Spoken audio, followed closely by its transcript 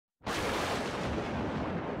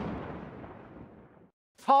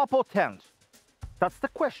Tarp or tent? That's the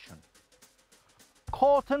question.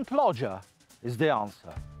 Cotton lodger is the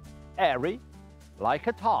answer. Airy, like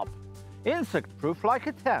a tarp. Insect-proof, like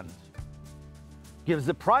a tent. Gives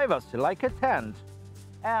the privacy, like a tent.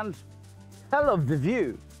 And hell of the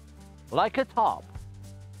view, like a tarp.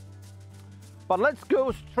 But let's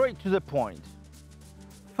go straight to the point.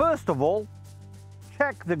 First of all,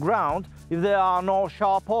 check the ground if there are no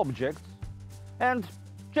sharp objects, and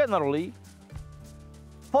generally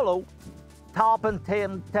follow tarp and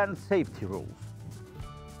tent safety rules.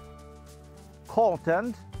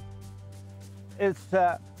 Tent is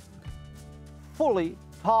a fully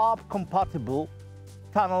tarp-compatible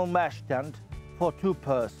tunnel mesh tent for 2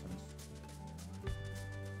 persons.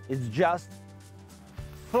 It's just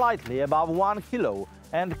slightly above 1 kilo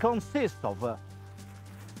and consists of a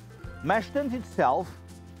mesh tent itself,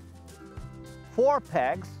 4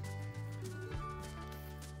 pegs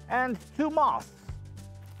and 2 masts.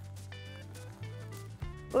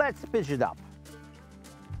 Let's pitch it up.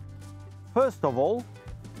 First of all,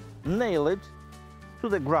 nail it to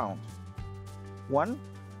the ground. 1,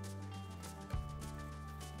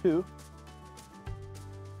 2,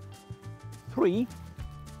 3,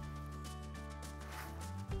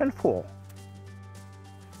 and 4.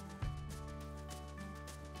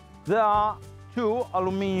 There are 2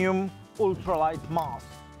 aluminium ultralight masts.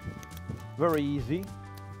 Very easy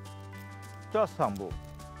to assemble.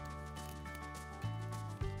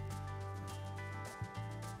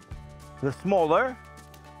 The smaller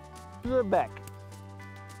to the back,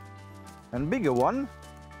 and bigger one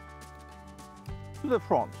to the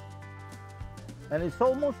front. And it's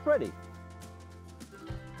almost ready.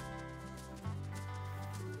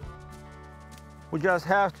 We just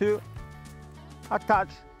have to attach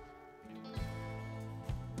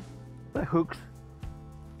the hooks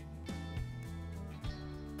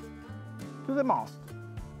to the mast.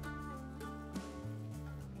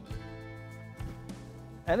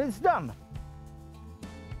 And it's done.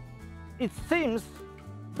 It seems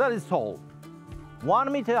that it's all.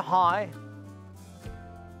 1 meter high,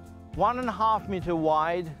 1.5 meter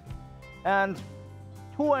wide, and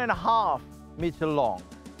 2.5 meter long.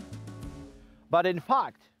 But in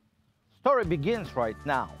fact, story begins right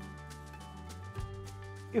now.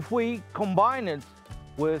 If we combine it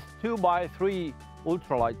with 2x3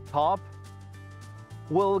 ultralight tarp,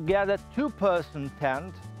 we'll get a 2-person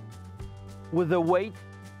tent with a weight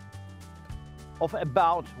of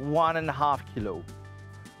about 1.5 kilo.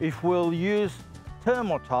 If we'll use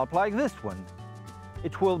thermo tarp like this one,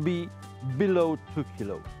 it will be below 2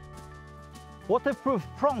 kilos. Waterproof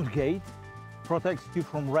front gate protects you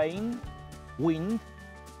from rain, wind,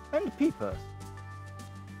 and peepers.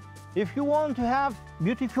 If you want to have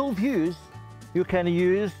beautiful views, you can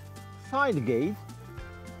use side gate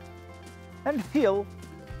and feel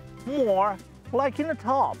more like in a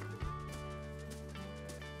tarp.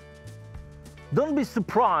 Don't be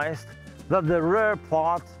surprised that the rear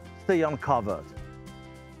parts stay uncovered.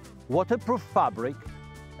 Waterproof fabric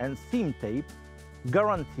and seam tape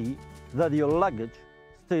guarantee that your luggage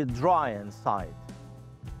stays dry inside.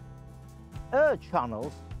 Air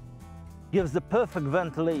channels gives the perfect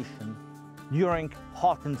ventilation during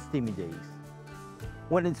hot and steamy days.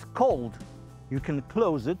 When it's cold, you can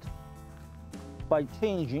close it by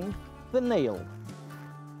changing the nail.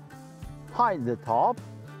 Hide the top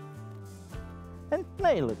and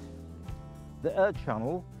nail it. The air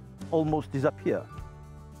channel almost disappears.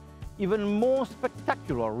 Even more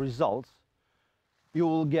spectacular results you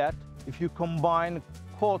will get if you combine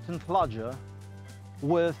cotton lodger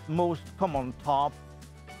with most common tarp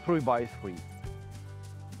 3x3.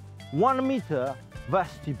 1 meter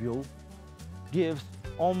vestibule gives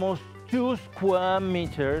almost 2 square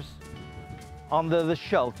meters under the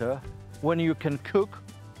shelter when you can cook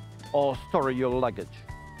or store your luggage.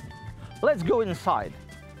 Let's go inside.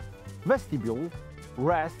 Vestibule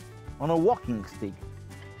rests on a walking stick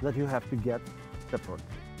that you have to get separate.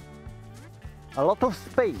 A lot of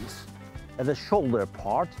space at the shoulder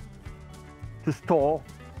part to store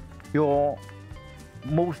your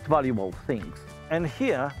most valuable things. And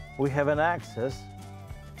here we have an access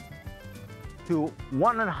to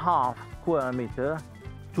 1.5 square meter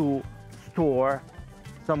to store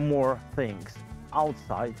some more things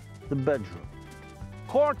outside the bedroom.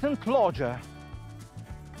 Cotton lodger.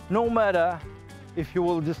 No matter if you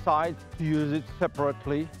will decide to use it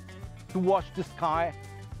separately to watch the sky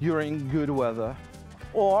during good weather,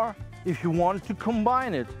 or if you want to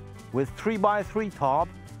combine it with 3x3 tarp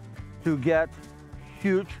to get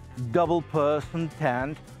huge double-person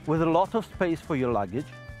tent with a lot of space for your luggage,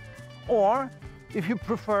 or if you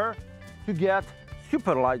prefer to get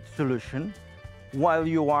super light solution while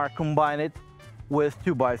you are combining it with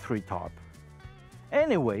 2x3 tarp.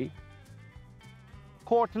 Anyway,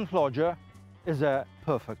 Corten's Lodger is a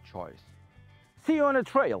perfect choice. See you on the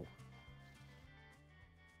trail.